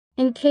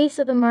In case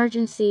of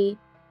emergency,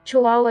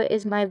 Chihuahua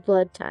is my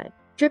blood type.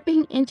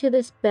 Dripping into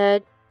this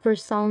bed for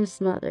solemn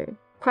smother,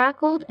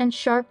 crackled and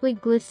sharply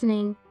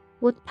glistening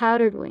with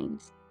powdered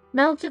wings,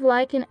 melted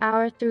like an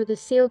hour through the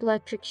sealed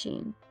electric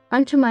sheen.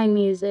 Unto my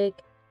music,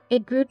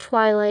 it grew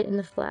twilight in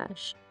the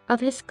flash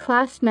of his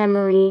class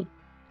memory,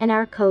 and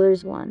our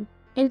colors one.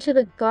 Into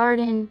the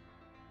garden,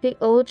 the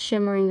old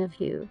shimmering of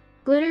hue,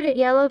 glittered a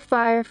yellow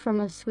fire from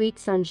a sweet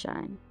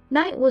sunshine.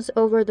 Night was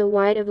over the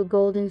white of a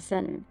golden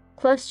center,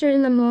 clustered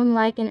in the moon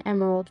like an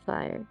emerald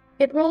fire.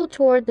 It rolled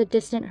toward the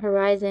distant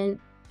horizon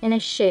in a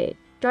shade,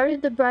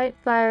 darted the bright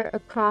fire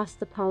across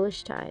the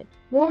polished tide,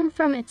 warm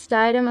from its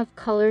diadem of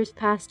colors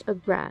past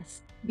of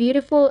brass,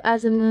 beautiful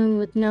as a moon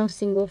with no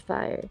single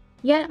fire.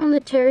 Yet on the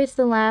terrace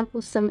the lamp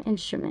was some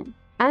instrument,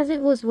 as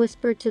it was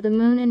whispered to the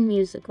moon and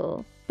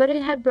musical, but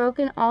it had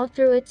broken all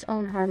through its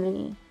own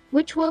harmony,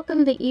 which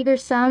welcomed the eager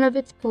sound of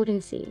its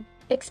potency,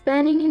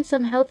 expanding in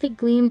some healthy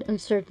gleamed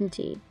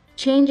uncertainty,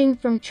 changing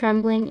from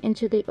trembling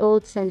into the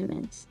old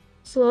sentiments.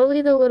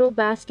 Slowly the little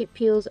basket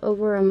peals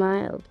over a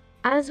mild.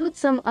 As with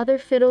some other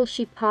fiddle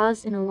she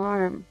paused in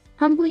alarm.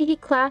 Humbly he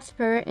clasped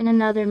her in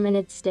another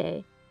minute's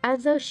stay,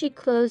 as though she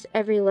closed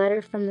every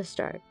letter from the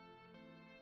start.